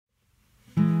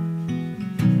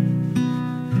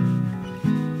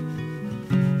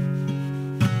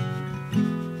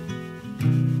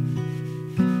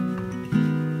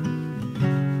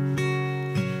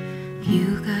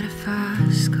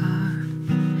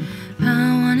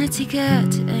to get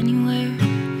to anywhere.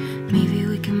 Maybe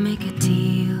we can make a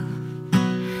deal.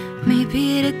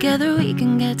 Maybe together we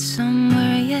can get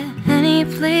somewhere. Yeah, any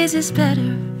place is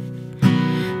better.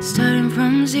 Starting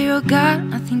from zero, got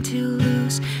nothing to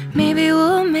lose. Maybe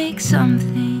we'll make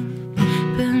something.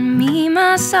 But me,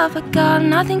 myself, I got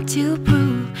nothing to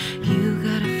prove. You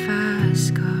got a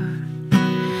fast car,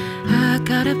 I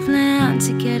got a plan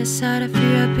to get us out of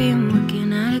here. I've been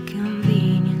working at a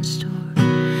convenience store.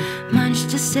 Managed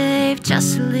to save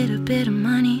just a little bit of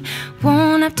money.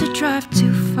 Won't have to drive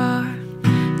too far,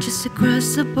 just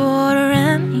across the border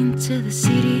and into the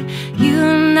city. You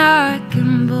and I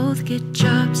can both get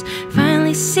jobs,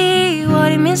 finally see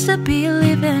what it means to be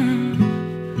living.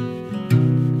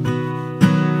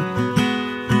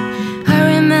 I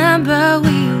remember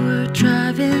we were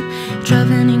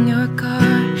driving in your car.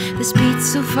 The speed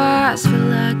so fast, felt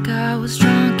like I was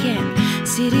drunk, and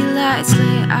city lights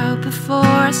lay out before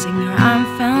us, and your arm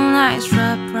felt nice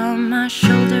wrapped around my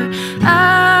shoulder.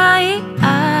 I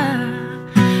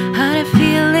had a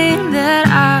feeling that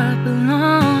I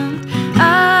belonged.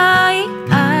 I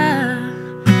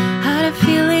had a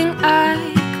feeling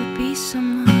I could be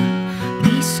someone,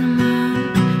 be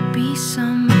someone, be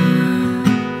someone.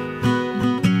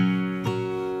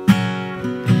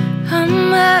 I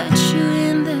met you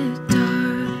in the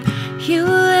dark, you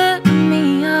lit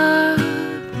me up,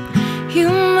 you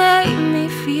made me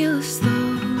feel as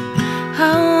though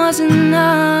I was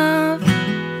enough.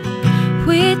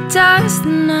 We danced the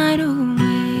night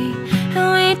away, and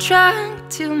we drank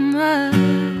too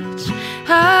much.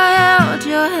 I held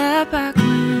your hair back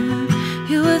when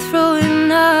you were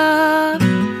throwing up.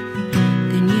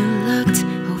 Then you looked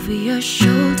over your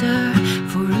shoulder.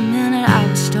 For a minute I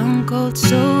was stone cold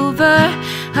sober.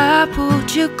 I pulled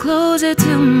you closer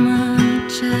to my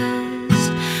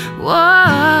chest.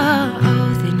 Whoa,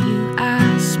 then you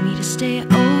asked me to stay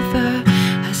over.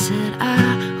 I said I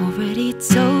already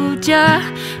told ya,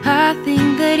 I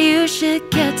think that you should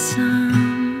get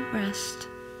some rest.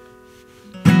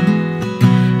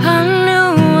 I knew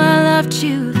I loved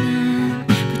you then,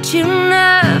 but you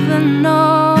never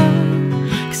know,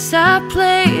 'cause I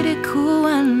played it cool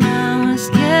when I was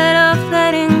scared of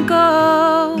letting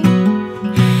go.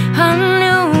 I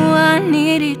knew I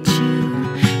needed you,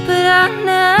 but I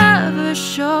never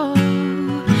showed.